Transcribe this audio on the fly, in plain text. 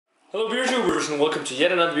Hello beer tubers and welcome to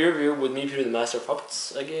yet another beer review with me, Peter the Master of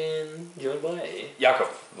Puppets, again joined by Jakob,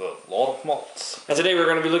 the Lord of Malts. And today we're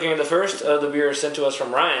going to be looking at the first of the beers sent to us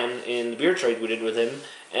from Ryan in the beer trade we did with him.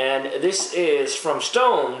 And this is from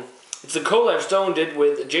Stone. It's the collab Stone did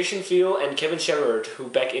with Jason Field and Kevin Sheppard, who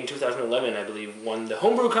back in 2011, I believe, won the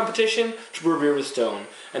homebrew competition to brew beer with Stone.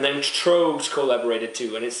 And then Tröegs collaborated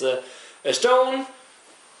too. And it's a Stone...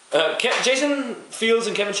 Jason Fields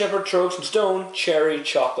and Kevin Sheppard, Tröegs and Stone, Cherry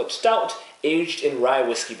Chocolate Stout, aged in rye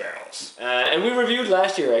whiskey barrels. And we reviewed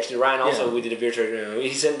last year, actually. Ryan also, we did a beer trade review.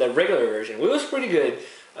 He sent the regular version, which was pretty good.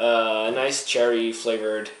 Nice cherry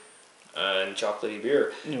flavored and chocolatey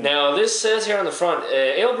beer. Now, this says here on the front,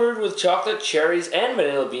 ale brewed with chocolate, cherries, and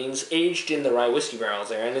vanilla beans, aged in the rye whiskey barrels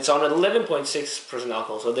there. And it's on 11.6%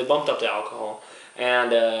 alcohol, so they bumped up the alcohol.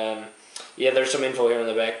 And... yeah, there's some info here on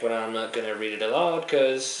the back, but I'm not going to read it aloud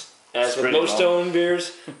because, as with most Stone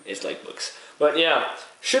beers, it's like books. But yeah,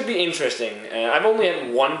 should be interesting. I've only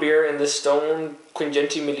had one beer in this Stone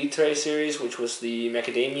Quingenti Milliliter series, which was the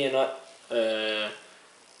macadamia nut.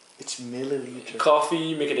 It's milliliter.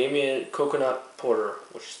 Coffee macadamia coconut porter,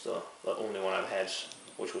 which is the only one I've had,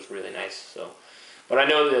 which was really nice. So, but I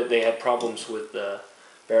know that they had problems with the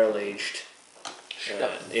barrel aged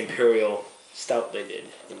Imperial Stout they did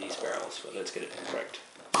in these barrels, but let's get it correct.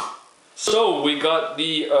 So we got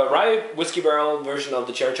the rye whiskey barrel version of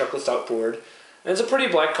the Cherry Chocolate Stout poured, and it's a pretty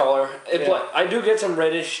black color. I do get some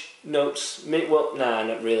reddish notes. Well, nah,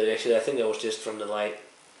 not really. Actually, I think that was just from the light.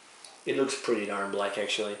 It looks pretty darn black,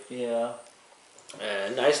 actually. Yeah.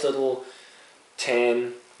 Nice little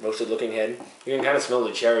tan, roasted-looking head. You can kind of smell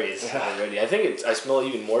the cherries already. I think I smell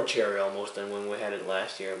even more cherry almost than when we had it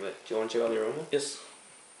last year. But do you want to check out the aroma? Yes.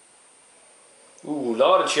 Ooh, a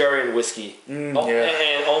lot of cherry and whiskey. And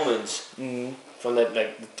almonds. From that,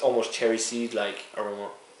 like, almost cherry seed-like aroma.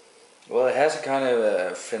 Well, it has a kind of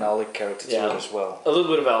a phenolic character to it as well. A little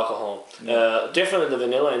bit of alcohol. Definitely the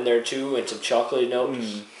vanilla in there too, and some chocolate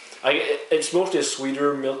notes. It's mostly a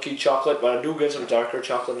sweeter, milky chocolate, but I do get some darker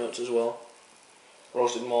chocolate notes as well.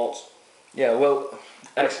 Roasted malts. Yeah, well...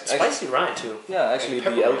 spicy rye too. Yeah, actually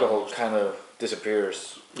the alcohol kind of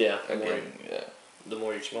disappears. Yeah. Again, the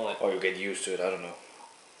more you smell it. Or you get used to it, I don't know.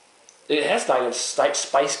 It has like a slight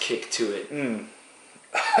spice kick to it.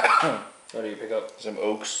 What do you pick up? Some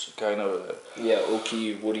oaks, kind of.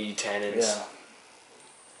 Oaky, woody tannins. Yeah.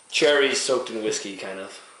 Cherry soaked in whiskey, kind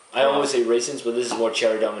of. I always say raisins, but this is more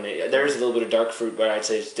cherry dominated. There is a little bit of dark fruit, but I'd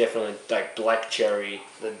say it's definitely like black cherry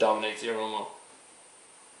that dominates the aroma.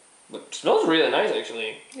 But it smells really nice,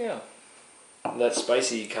 actually. Yeah. That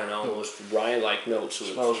spicy kind of almost rye-like notes.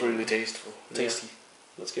 Smells really tasty. Yeah.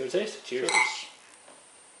 Let's give it a taste. Cheers.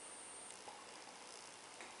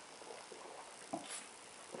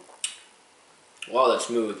 Wow, that's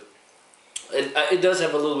smooth. It does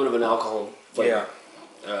have a little bit of an alcohol flavor.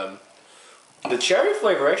 Yeah. The cherry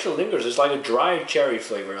flavor actually lingers. It's like a dry cherry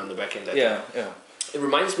flavor on the back end. Yeah. It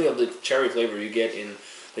reminds me of the cherry flavor you get in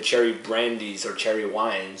the cherry brandies or cherry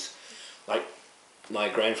wines. Like my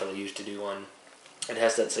grandfather used to do one. It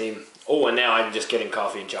has that same... Oh, and now I'm just getting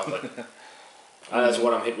coffee and chocolate. That's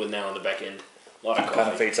what I'm hit with now on the back end. A lot of coffee.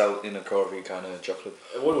 Kind of fades out in a coffee kind of chocolate.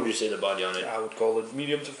 What would you say the body on it? I would call it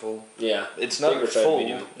medium to full. Yeah. It's not full.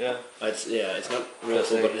 Medium. Yeah. It's not real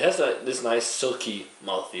full, but it has this nice silky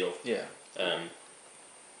mouthfeel. Yeah.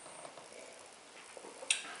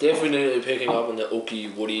 Definitely picking up on the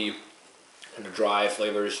oaky, woody, and the dry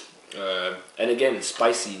flavors. And again,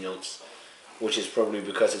 spicy notes, which is probably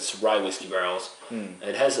because it's rye whiskey barrels.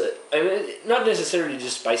 It has not necessarily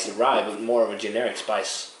just spicy rye, but more of a generic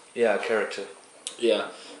spice. Yeah, character. Yeah.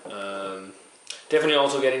 Definitely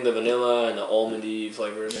also getting the vanilla and the almondy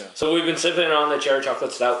flavors. Yeah. So we've been sipping on the Cherry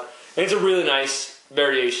Chocolate Stout. And it's a really nice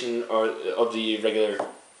variation of the regular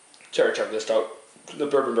Cherry Chocolate Stout. The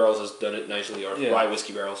bourbon barrels has done it nicely, or rye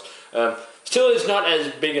whiskey barrels. Still, it's not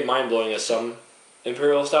as big and mind-blowing as some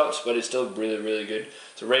Imperial Stouts, but it's still really, really good.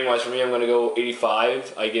 So rating-wise for me, I'm going to go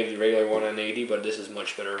 85. I gave the regular one an 80, but this is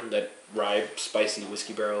much better. That rye, spicy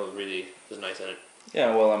whiskey barrel really is nice in it.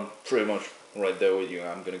 Yeah, well, I'm pretty much right there with you.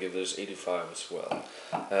 I'm going to give this 85 as well.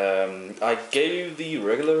 I gave the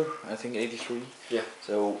regular, I think, 83. Yeah.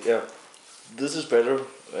 So, yeah, this is better,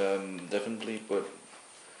 definitely, but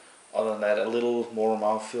other than that, a little more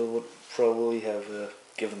mouthfeel would probably have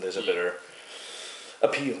given this a better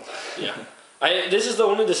appeal. Yeah. This is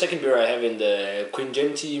only the second beer I have in the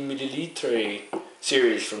Quingenti Milliliter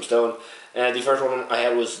series from Stone. The first one I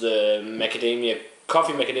had was the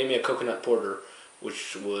coffee macadamia coconut porter,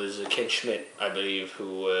 which was Ken Schmidt, I believe,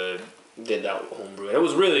 who did that homebrew. And it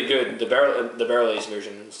was really good. The barrel aged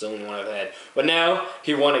version is the only one I've had. But now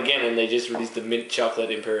he won again, and they just released the mint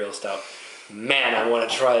chocolate Imperial Stout. Man, I want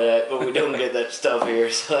to try that, but we don't get that stuff here,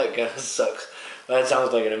 so that kind of sucks. That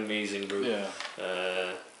sounds like an amazing brew.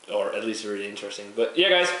 Yeah. Or at least really interesting. But yeah,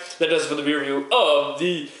 guys, that does it for the beer review of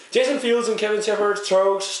the Jason Fields and Kevin Sheppard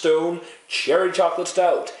Tröegs Stone Cherry Chocolate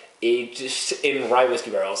Stout, aged in rye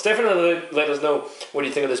whiskey barrels. Definitely let us know what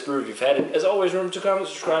you think of this brew if you've had it. As always, remember to comment,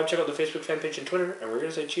 subscribe, check out the Facebook fan page and Twitter, and we're going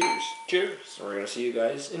to say cheers. Cheers. And we're going to see you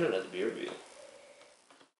guys in another beer review.